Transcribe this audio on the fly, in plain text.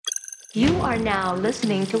You are now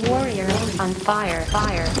listening to Warrior on Fire.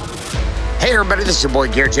 Hey everybody, this is your boy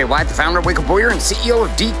Garrett J. White, the founder of Wake Up Warrior and CEO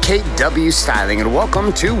of DKW Styling, and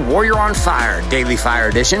welcome to Warrior on Fire, Daily Fire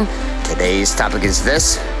Edition. Today's topic is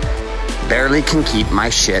this: barely can keep my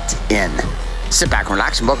shit in. Sit back and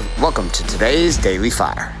relax, and welcome to today's Daily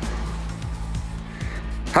Fire.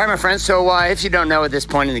 All right, my friends, so if you don't know at this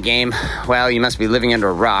point in the game, well, you must be living under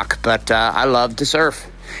a rock, but I love to surf,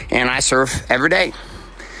 and I surf every day,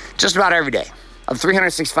 just about every day. Of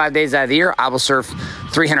 365 days out of the year, I will surf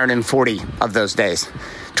 340 of those days.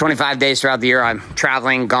 25 days throughout the year, I'm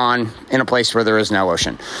traveling, gone, in a place where there is no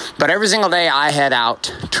ocean. But every single day, I head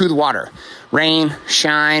out to the water. Rain,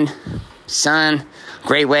 shine, sun,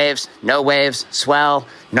 great waves, no waves, swell,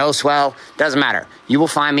 no swell, doesn't matter. You will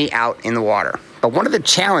find me out in the water. But one of the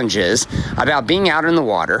challenges about being out in the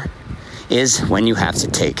water is when you have to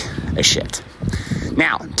take a shit.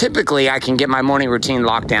 Now, typically, I can get my morning routine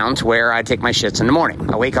locked down to where I take my shits in the morning.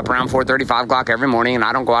 I wake up around 4:30, 5 o'clock every morning, and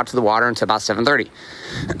I don't go out to the water until about 7:30.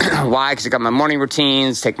 Why? Because I got my morning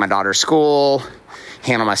routines, take my daughter to school,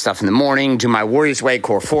 handle my stuff in the morning, do my Warriors Way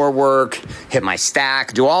Core 4 work, hit my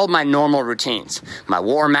stack, do all of my normal routines, my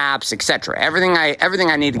war maps, etc. Everything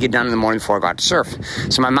I need to get done in the morning before I go out to surf.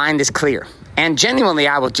 So my mind is clear. And generally,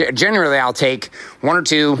 I'll take 1 or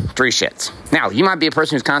 2, 3 shits. Now, you might be a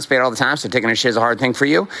person who's constipated all the time, so taking a shit is a hard thing for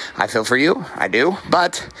you. I feel for you. I do.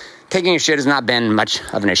 But taking a shit has not been much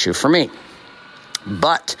of an issue for me.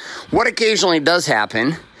 But what occasionally does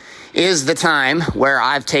happen is the time where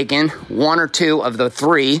I've taken 1 or 2 of the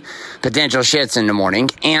 3 potential shits in the morning,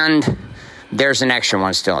 and there's an extra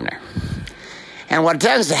one still in there. And what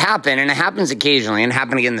tends to happen, and it happens occasionally, and it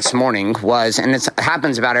happened again this morning, it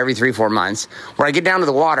happens about every 3-4 months, where I get down to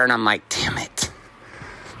the water and I'm like, damn it,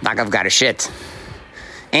 like I've got a shit.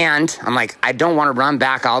 And I'm like, I don't want to run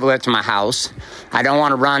back all the way up to my house. I don't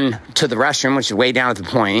want to run to the restroom, which is way down at the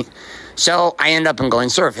point. So I end up going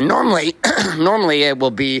surf. And normally it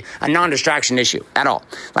will be a non-distraction issue at all.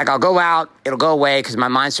 Like I'll go out, it'll go away because my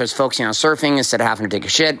mind starts focusing on surfing instead of having to take a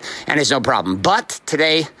shit, and it's no problem. But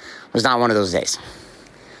today was not one of those days.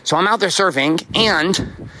 So I'm out there surfing,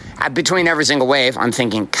 and between every single wave, I'm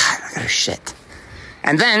thinking, God, I got a shit.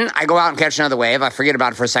 And then I go out and catch another wave. I forget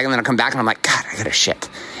about it for a second. Then I come back and I'm like, God, I got a shit.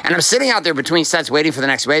 And I'm sitting out there between sets waiting for the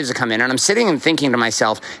next waves to come in. And I'm sitting and thinking to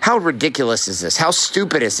myself, how ridiculous is this? How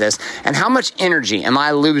stupid is this? And how much energy am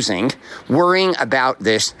I losing worrying about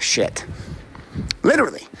this shit?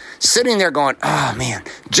 Literally sitting there going, oh man,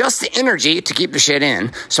 just the energy to keep the shit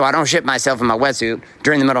in so I don't shit myself in my wetsuit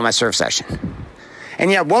during the middle of my surf session. And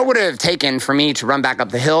yet, what would it have taken for me to run back up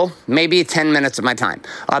the hill? Maybe 10 minutes of my time.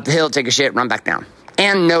 Up the hill, take a shit, run back down.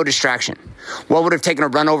 And no distraction. What would have taken a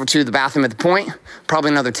run over to the bathroom at the point?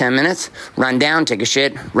 Probably another 10 minutes. Run down, take a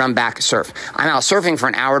shit, run back, surf. I'm out surfing for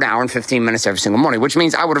an hour to hour and 15 minutes every single morning, which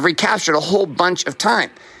means I would have recaptured a whole bunch of time.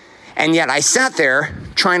 And yet, I sat there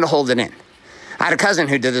trying to hold it in. I had a cousin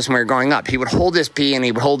who did this when we were growing up. He would hold his pee and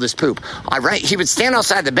he would hold his poop. He would stand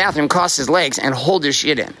outside the bathroom, cross his legs, and hold his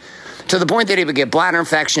shit in. To the point that he would get bladder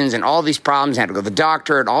infections and all these problems, had to go to the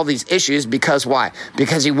doctor and all these issues. Because why?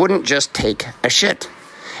 Because he wouldn't just take a shit.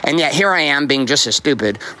 And yet here I am being just as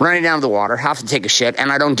stupid, running down to the water, have to take a shit,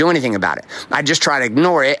 and I don't do anything about it. I just try to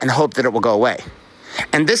ignore it and hope that it will go away.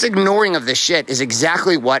 And this ignoring of this shit is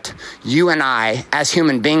exactly what you and I, as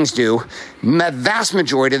human beings, do the vast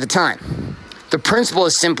majority of the time. The principle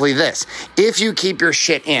is simply this: if you keep your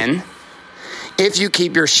shit in,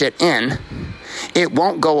 it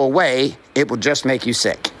won't go away, it will just make you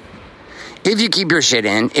sick. If you keep your shit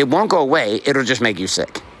in, it won't go away, it'll just make you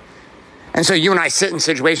sick. And so you and I sit in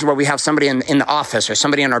situations where we have somebody in the office or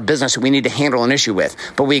somebody in our business who we need to handle an issue with,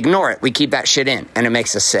 but we ignore it. We keep that shit in, and it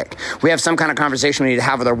makes us sick. We have some kind of conversation we need to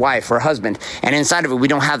have with our wife or husband, and inside of it, we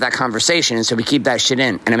don't have that conversation, and so we keep that shit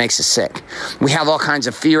in, and it makes us sick. We have all kinds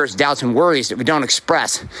of fears, doubts, and worries that we don't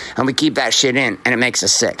express, and we keep that shit in, and it makes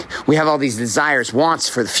us sick. We have all these desires, wants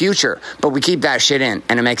for the future, but we keep that shit in,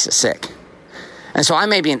 and it makes us sick. And so I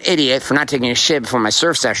may be an idiot for not taking a shit before my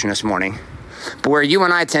surf session this morning, but where you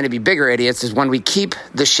and I tend to be bigger idiots is when we keep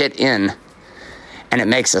the shit in and it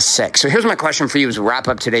makes us sick. So here's my question for you as we wrap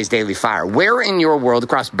up today's Daily Fire. Where in your world,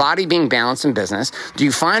 across body, being, balance, and business, do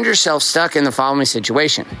you find yourself stuck in the following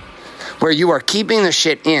situation? Where you are keeping the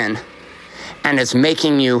shit in and it's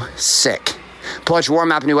making you sick. Pull out your war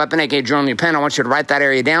map, new weapon, aka journal, your pen. I want you to write that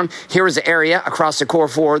area down. Here is the area across the core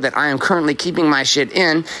 4 that I am currently keeping my shit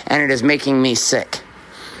in and it is making me sick.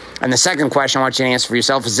 And the second question I want you to answer for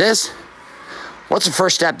yourself is this: what's the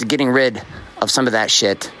first step to getting rid of some of that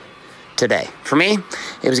shit today? For me,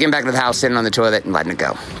 it was getting back to the house, sitting on the toilet, and letting it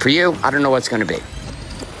go. For you, I don't know what's going to be.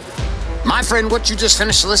 My friend, what you just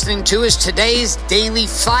finished listening to is today's Daily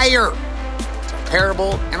Fire. It's a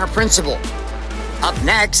parable and a principle. Up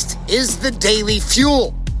next is the Daily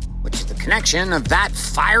Fuel, which is the connection of that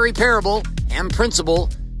fiery parable and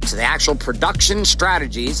principle to the actual production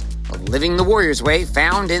strategies of living the warrior's way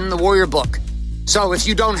found in the Warrior Book. So if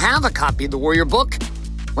you don't have a copy of the Warrior Book,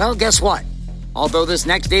 well, guess what? Although this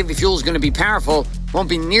next Daily Fuel is going to be powerful, it won't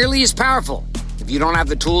be nearly as powerful if you don't have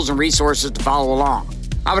the tools and resources to follow along.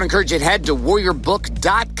 I would encourage you to head to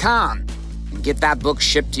warriorbook.com and get that book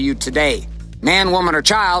shipped to you today. Man, woman, or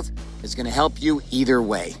child is going to help you either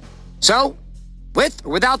way. So, with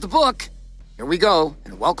or without the book, here we go,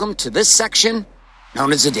 and welcome to this section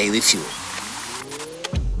known as the Daily Fuel.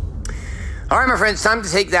 All right, my friends, time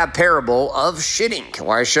to take that parable of shitting,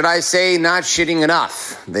 or should I say not shitting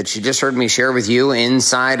enough, that you just heard me share with you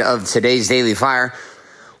inside of today's Daily Fire,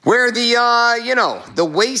 where the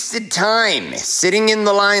wasted time sitting in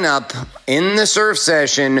the lineup in the surf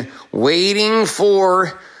session waiting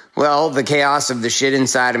for, the chaos of the shit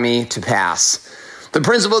inside of me to pass. The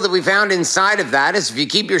principle that we found inside of that is if you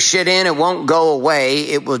keep your shit in, it won't go away.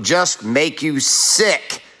 It will just make you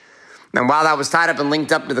sick. And while that was tied up and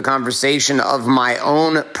linked up to the conversation of my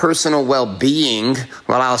own personal well-being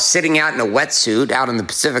while I was sitting out in a wetsuit out in the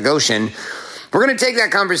Pacific Ocean, we're going to take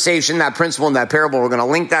that conversation, that principle, and that parable. We're going to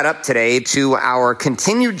link that up today to our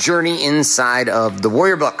continued journey inside of the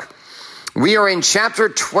Warrior Book. We are in chapter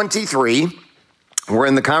 23. We're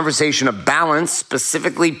in the conversation of balance,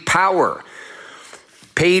 specifically power.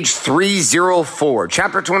 Page 304,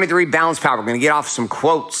 chapter 23, Balance Power. We're going to get off some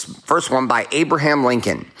quotes. First one by Abraham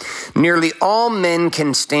Lincoln. Nearly all men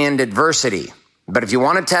can stand adversity, but if you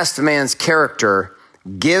want to test a man's character,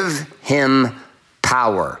 give him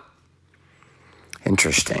power.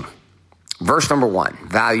 Interesting. Verse number 1,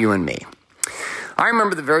 value in me. I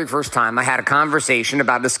remember the very first time I had a conversation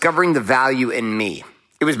about discovering the value in me.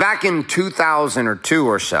 It was back in 2002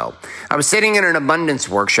 or so. I was sitting in an abundance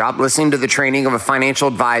workshop listening to the training of a financial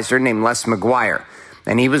advisor named Les McGuire.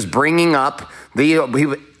 And he was bringing up the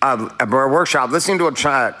workshop, listening to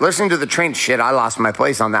the training. Shit, I lost my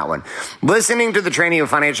place on that one. Listening to the training of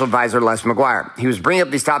financial advisor Les McGuire. He was bringing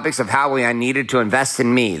up these topics of how I needed to invest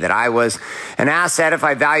in me, that I was an asset if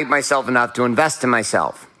I valued myself enough to invest in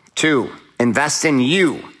myself. 2, invest in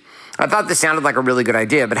you. I thought this sounded like a really good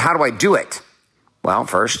idea, but how do I do it? Well,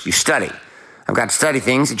 first, you study. I've got to study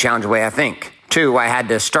things that challenge the way I think. 2, I had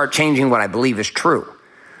to start changing what I believe is true.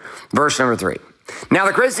 Verse number 3. Now,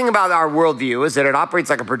 the crazy thing about our worldview is that it operates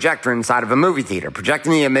like a projector inside of a movie theater,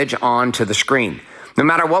 projecting the image onto the screen. No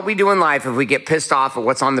matter what we do in life, if we get pissed off at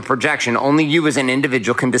what's on the projection, only you as an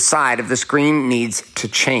individual can decide if the screen needs to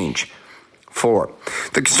change. 4,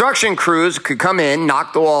 the construction crews could come in,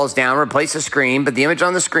 knock the walls down, replace the screen, but the image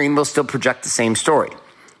on the screen will still project the same story.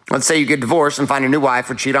 Let's say you get divorced and find a new wife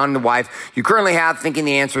or cheat on the wife you currently have, thinking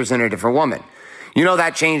the answer is in a different woman. You know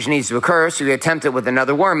that change needs to occur, so you attempt it with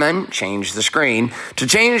another woman, change the screen, to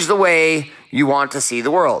change the way you want to see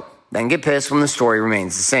the world. Then get pissed when the story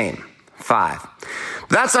remains the same. 5. But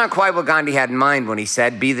that's not quite what Gandhi had in mind when he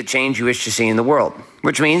said, be the change you wish to see in the world.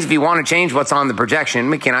 Which means if you want to change what's on the projection,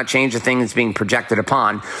 we cannot change the thing that's being projected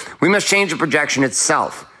upon. We must change the projection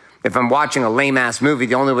itself. If I'm watching a lame-ass movie,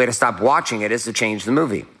 the only way to stop watching it is to change the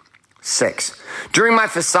movie. 6. During my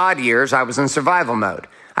facade years, I was in survival mode.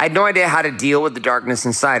 I had no idea how to deal with the darkness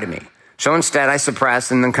inside of me. So instead, I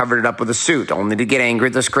suppressed and then covered it up with a suit, only to get angry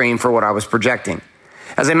at the screen for what I was projecting.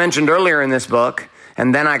 As I mentioned earlier in this book,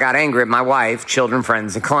 and then I got angry at my wife, children,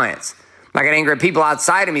 friends, and clients. I got angry at people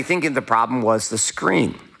outside of me thinking the problem was the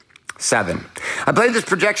screen. 7. I played this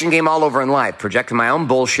projection game all over in life, projecting my own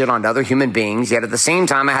bullshit onto other human beings, yet at the same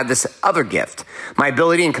time I had this other gift, my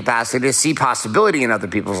ability and capacity to see possibility in other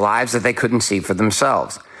people's lives that they couldn't see for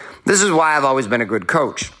themselves. This is why I've always been a good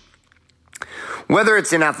coach. Whether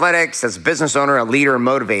it's in athletics, as a business owner, a leader, a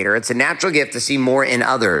motivator, it's a natural gift to see more in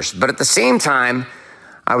others. But at the same time,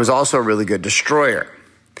 I was also a really good destroyer.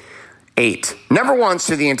 8. Never once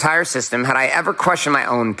through the entire system had I ever questioned my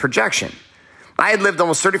own projection. I had lived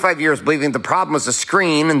almost 35 years believing the problem was the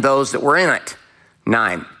screen and those that were in it.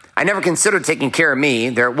 9. I never considered taking care of me.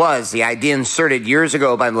 There it was, the idea inserted years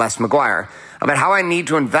ago by Les McGuire about how I need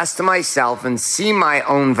to invest in myself and see my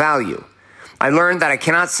own value. I learned that I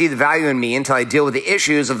cannot see the value in me until I deal with the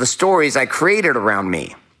issues of the stories I created around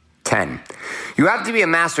me. 10. You have to be a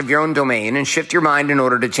master of your own domain and shift your mind in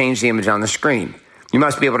order to change the image on the screen. You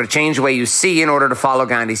must be able to change the way you see in order to follow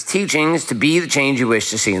Gandhi's teachings to be the change you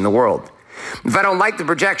wish to see in the world. If I don't like the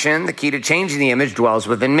projection, the key to changing the image dwells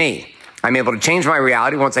within me. I'm able to change my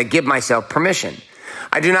reality once I give myself permission.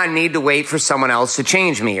 I do not need to wait for someone else to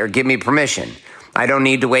change me or give me permission. I don't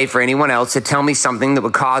need to wait for anyone else to tell me something that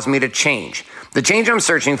would cause me to change. The change I'm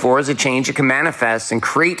searching for is a change that can manifest and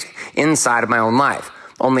create inside of my own life.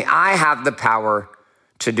 Only I have the power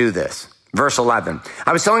to do this. Verse 11.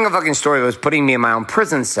 I was telling a fucking story that was putting me in my own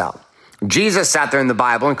prison cell. Jesus sat there in the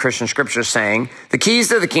Bible and Christian scripture saying, the keys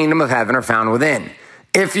to the kingdom of heaven are found within.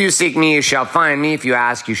 If you seek me, you shall find me. If you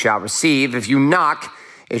ask, you shall receive. If you knock,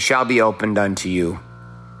 it shall be opened unto you.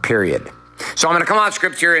 Period. So I'm going to come off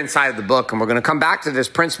script here inside of the book, and we're going to come back to this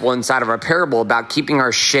principle inside of our parable about keeping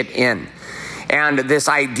our shit in. And this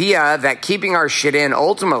idea that keeping our shit in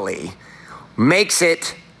ultimately makes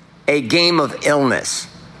it a game of illness.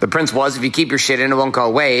 The principle is if you keep your shit in, it won't go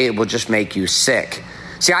away. It will just make you sick.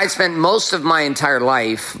 See, I spent most of my entire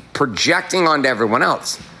life projecting onto everyone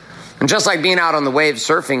else. And just like being out on the waves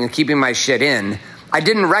surfing and keeping my shit in, I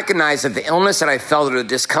didn't recognize that the illness that I felt or the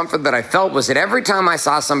discomfort that I felt was that every time I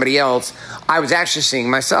saw somebody else, I was actually seeing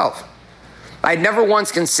myself. I'd never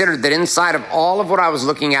once considered that inside of all of what I was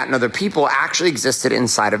looking at in other people actually existed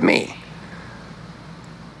inside of me.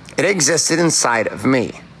 It existed inside of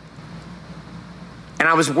me. And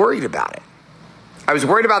I was worried about it. I was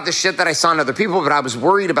worried about the shit that I saw in other people, but I was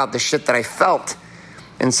worried about the shit that I felt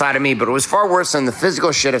inside of me. But it was far worse than the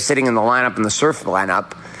physical shit of sitting in the lineup, in the surf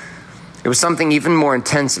lineup. It was something even more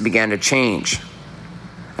intense that began to change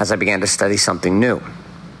as I began to study something new.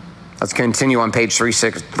 Let's continue on page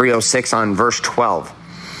 306 on verse 12.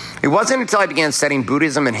 It wasn't until I began studying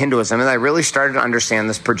Buddhism and Hinduism that I really started to understand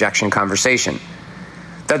this projection conversation.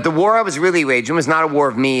 That the war I was really waging was not a war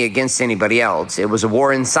of me against anybody else. It was a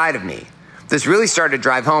war inside of me. This really started to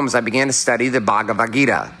drive home as I began to study the Bhagavad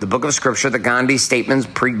Gita, the book of scripture that Gandhi's statements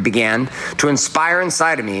began to inspire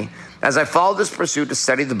inside of me. As I followed this pursuit to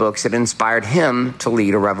study the books, it inspired him to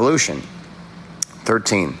lead a revolution.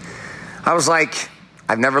 13. I was like,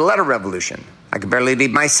 I've never led a revolution. I can barely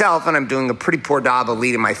lead myself, and I'm doing a pretty poor job of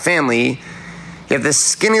leading my family. Yet this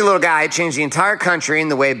skinny little guy changed the entire country in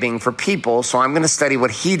the way of being for people, so I'm going to study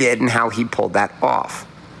what he did and how he pulled that off.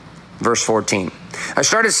 Verse 14. I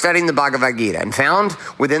started studying the Bhagavad Gita and found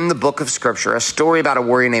within the book of scripture a story about a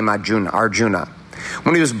warrior named Arjuna.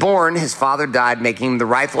 When he was born, his father died, making him the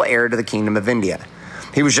rightful heir to the kingdom of India.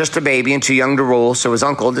 He was just a baby and too young to rule, so his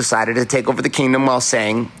uncle decided to take over the kingdom while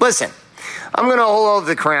saying, listen, I'm going to hold over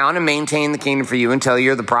the crown and maintain the kingdom for you until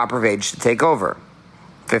you're the proper age to take over.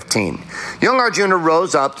 15. Young Arjuna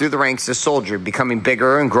rose up through the ranks as a soldier, becoming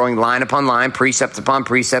bigger and growing line upon line, precept upon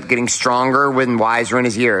precept, getting stronger and wiser in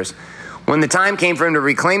his years. When the time came for him to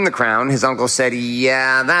reclaim the crown, his uncle said,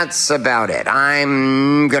 yeah, that's about it.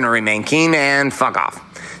 I'm going to remain king and fuck off.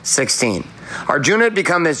 16. Arjuna had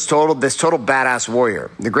become this total badass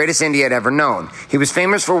warrior, the greatest India had ever known. He was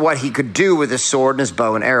famous for what he could do with his sword and his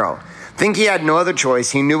bow and arrow. Think he had no other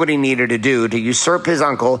choice. He knew what he needed to do to usurp his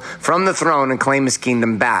uncle from the throne and claim his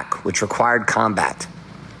kingdom back, which required combat.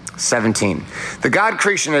 17. The god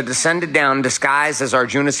Krishna descended down disguised as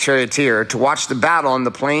Arjuna's charioteer to watch the battle on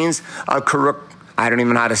the plains of I don't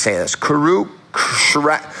even know how to say this.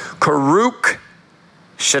 Kurukshetra.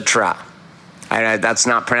 That's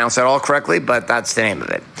not pronounced at all correctly, but that's the name of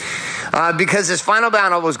it. Because his final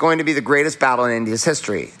battle was going to be the greatest battle in India's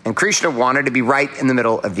history, and Krishna wanted to be right in the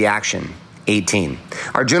middle of the action. 18.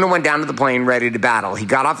 Arjuna went down to the plain ready to battle. He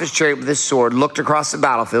got off his chariot with his sword, looked across the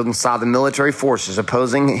battlefield, and saw the military forces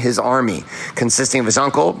opposing his army, consisting of his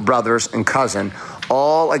uncle, brothers, and cousin,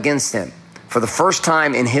 all against him. For the first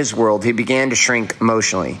time in his world, he began to shrink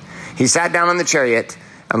emotionally. He sat down on the chariot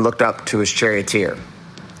and looked up to his charioteer.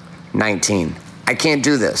 19. I can't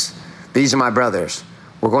do this. These are my brothers.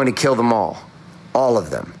 We're going to kill them all of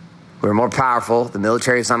them. We're more powerful. The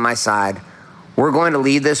military is on my side. We're going to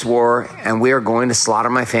lead this war, and we are going to slaughter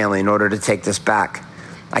my family in order to take this back.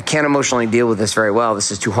 I can't emotionally deal with this very well. This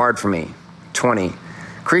is too hard for me. 20.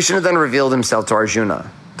 Krishna then revealed himself to Arjuna.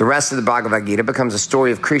 The rest of the Bhagavad Gita becomes a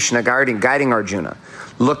story of Krishna guiding Arjuna,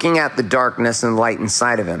 looking at the darkness and light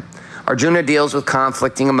inside of him. Arjuna deals with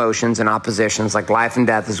conflicting emotions and oppositions like life and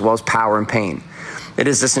death, as well as power and pain. It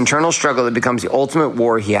is this internal struggle that becomes the ultimate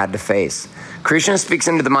war he had to face. Krishna speaks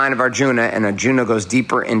into the mind of Arjuna, and Arjuna goes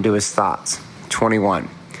deeper into his thoughts. 21.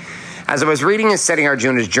 As I was reading and studying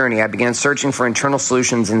Arjuna's journey, I began searching for internal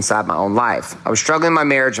solutions inside my own life. I was struggling in my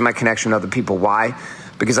marriage and my connection with other people. Why?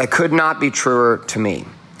 Because I could not be truer to me.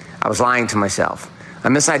 I was lying to myself. I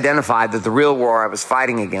misidentified that the real war I was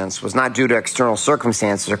fighting against was not due to external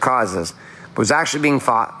circumstances or causes, but was actually being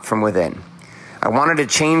fought from within. I wanted to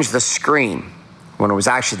change the screen when it was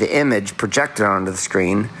actually the image projected onto the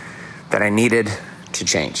screen that I needed to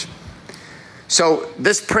change. So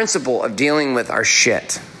this principle of dealing with our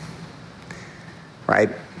shit, right?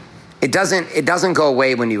 It doesn't go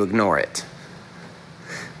away when you ignore it.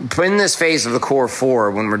 in this phase of the core four,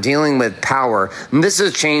 when we're dealing with power, and this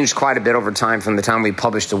has changed quite a bit over time from the time we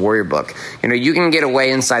published the Warrior book. You can get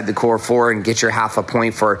away inside the core four and get your half a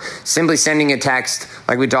point for simply sending a text,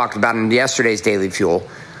 like we talked about in yesterday's Daily Fuel,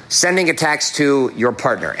 sending a text to your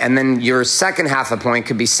partner. And then your second half a point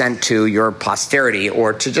could be sent to your posterity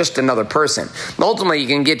or to just another person. And ultimately, you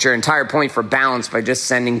can get your entire point for balance by just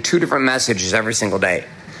sending 2 different messages every single day.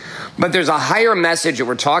 But there's a higher message that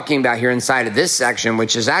we're talking about here inside of this section,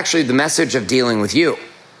 which is actually the message of dealing with you,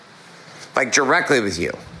 like directly with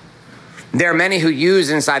you. There are many who use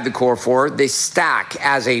inside the core four, they stack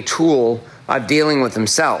as a tool of dealing with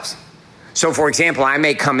themselves. So for example, I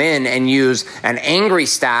may come in and use an angry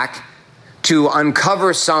stack to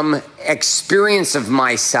uncover some experience of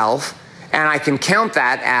myself, and I can count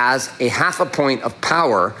that as a half a point of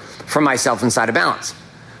power for myself inside of balance.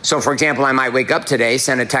 So for example, I might wake up today,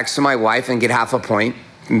 send a text to my wife and get half a point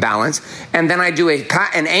in balance. And then I do an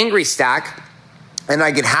angry stack and I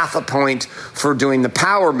get half a point for doing the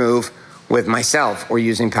power move with myself or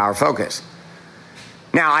using power focus.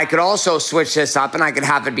 Now I could also switch this up and I could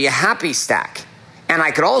have it be a happy stack. And I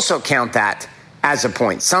could also count that as a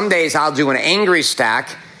point. Some days I'll do an angry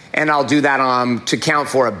stack and I'll do that to count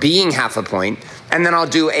for a being half a point. And then I'll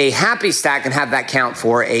do a happy stack and have that count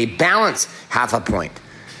for a balance half a point.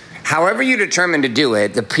 However you determine to do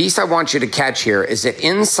it, the piece I want you to catch here is that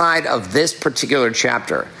inside of this particular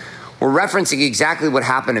chapter, we're referencing exactly what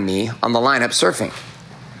happened to me on the lineup surfing.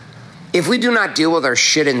 If we do not deal with our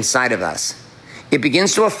shit inside of us, it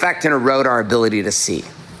begins to affect and erode our ability to see.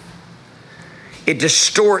 It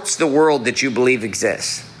distorts the world that you believe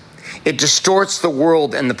exists. It distorts the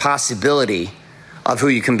world and the possibility of who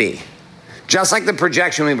you can be. Just like the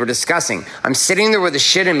projection we were discussing, I'm sitting there with the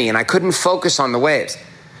shit in me and I couldn't focus on the waves.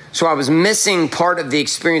 So I was missing part of the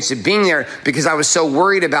experience of being there because I was so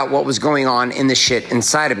worried about what was going on in the shit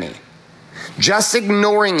inside of me. Just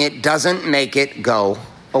ignoring it doesn't make it go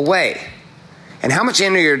away. And how much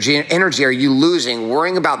energy are you losing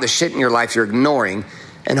worrying about the shit in your life you're ignoring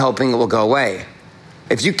and hoping it will go away?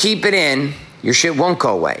 If you keep it in, your shit won't go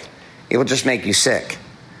away. It will just make you sick.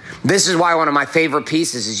 This is why one of my favorite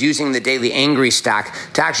pieces is using the daily angry stack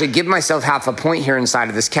to actually give myself half a point here inside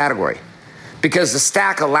of this category. Because the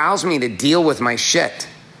stack allows me to deal with my shit.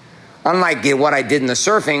 Unlike what I did in the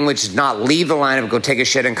surfing, which is not leave the lineup, go take a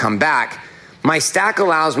shit and come back, my stack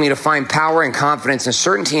allows me to find power and confidence and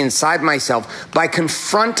certainty inside myself by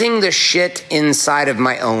confronting the shit inside of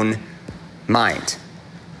my own mind.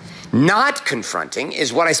 Not confronting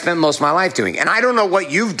is what I spent most of my life doing. And I don't know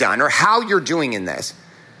what you've done or how you're doing in this,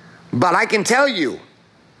 but I can tell you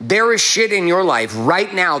there is shit in your life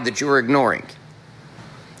right now that you're ignoring.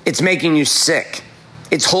 It's making you sick.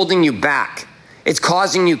 It's holding you back. It's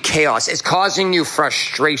causing you chaos. It's causing you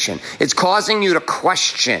frustration. It's causing you to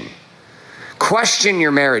question. Question your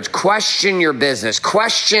marriage. Question your business.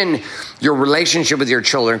 Question your relationship with your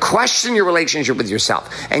children. Question your relationship with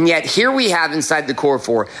yourself. And yet here we have inside the core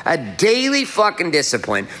four a daily fucking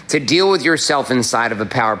discipline to deal with yourself inside of a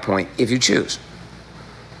PowerPoint if you choose.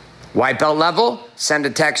 White belt level, send a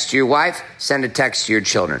text to your wife, send a text to your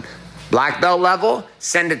children. Black belt level,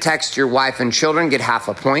 send a text to your wife and children, get half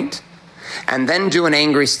a point. And then do an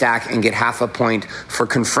angry stack and get half a point for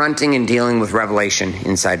confronting and dealing with revelation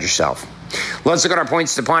inside yourself. Let's look at our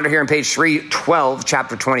points to ponder here on page 312,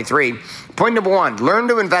 chapter 23. Point number 1, learn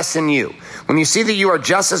to invest in you. When you see that you are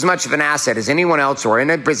just as much of an asset as anyone else or in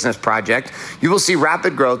a business project, you will see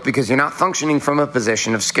rapid growth because you're not functioning from a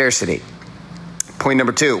position of scarcity. Point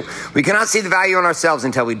number 2, we cannot see the value in ourselves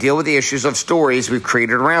until we deal with the issues of stories we've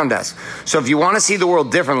created around us. So if you want to see the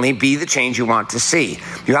world differently, be the change you want to see.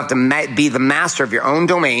 You have to be the master of your own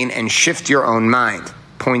domain and shift your own mind.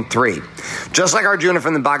 Point 3, just like Arjuna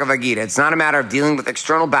from the Bhagavad Gita, it's not a matter of dealing with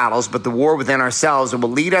external battles, but the war within ourselves that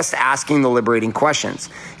will lead us to asking the liberating questions.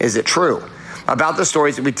 Is it true? About the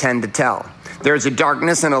stories that we tend to tell. There is a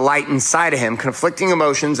darkness and a light inside of him, conflicting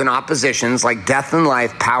emotions and oppositions like death and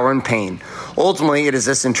life, power and pain. Ultimately, it is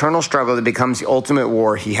this internal struggle that becomes the ultimate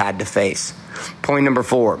war he had to face. Point number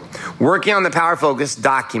 4, working on the power focus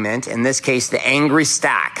document, in this case, the angry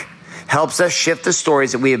stack, helps us shift the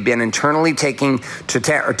stories that we have been internally telling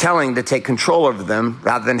to take control over them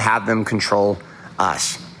rather than have them control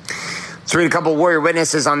us. Let's read a couple of warrior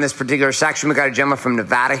witnesses on this particular section. We got a gentleman from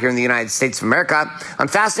Nevada here in the United States of America. I'm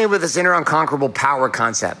fascinated with this inner unconquerable power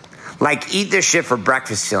concept. Like, eat this shit for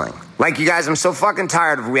breakfast feeling. Like, you guys, I'm so fucking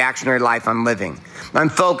tired of reactionary life I'm living. I'm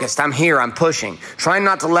focused. I'm here. I'm pushing. Trying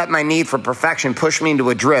not to let my need for perfection push me into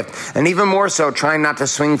a drift. And even more so, trying not to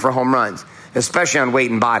swing for home runs, especially on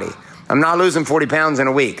weight and body. I'm not losing 40 pounds in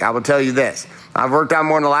a week. I will tell you this. I've worked out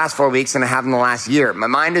more in the last 4 weeks than I have in the last year. My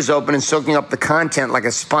mind is open and soaking up the content like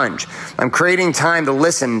a sponge. I'm creating time to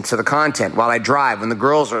listen to the content while I drive, when the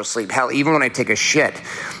girls are asleep, hell, even when I take a shit.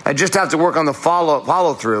 I just have to work on the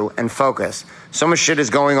follow through and focus. So much shit is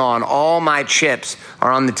going on. All my chips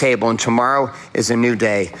are on the table, and tomorrow is a new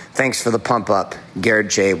day. Thanks for the pump up, Garrett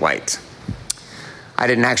J. White. I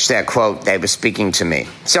didn't actually say a quote. They was speaking to me.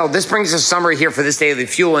 So this brings a summary here for this Daily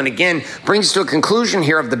Fuel, and again, brings to a conclusion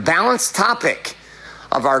here of the balanced topic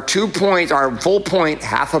of our 2 points, our full point,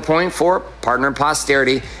 half a point for partner in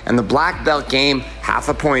posterity, and the black belt game, half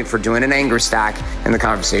a point for doing an anger stack in the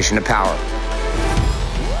conversation of power.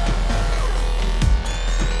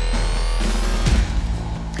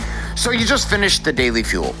 So you just finished the Daily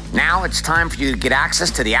Fuel. Now it's time for you to get access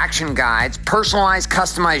to the action guides, personalized,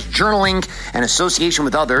 customized journaling, and association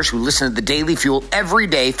with others who listen to the Daily Fuel every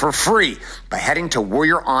day for free by heading to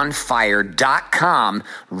warrioronfire.com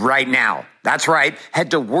right now. That's right. Head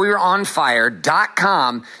to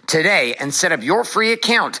warrioronfire.com today and set up your free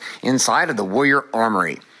account inside of the Warrior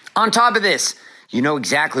Armory. On top of this, you know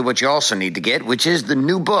exactly what you also need to get, which is the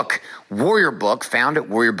new book, Warrior Book, found at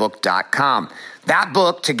warriorbook.com. That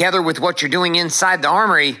book, together with what you're doing inside the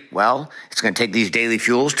armory, well, it's going to take these Daily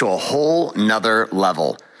Fuels to a whole nother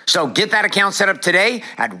level. So get that account set up today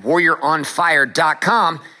at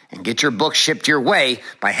warrioronfire.com and get your book shipped your way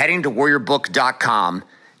by heading to warriorbook.com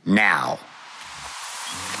now.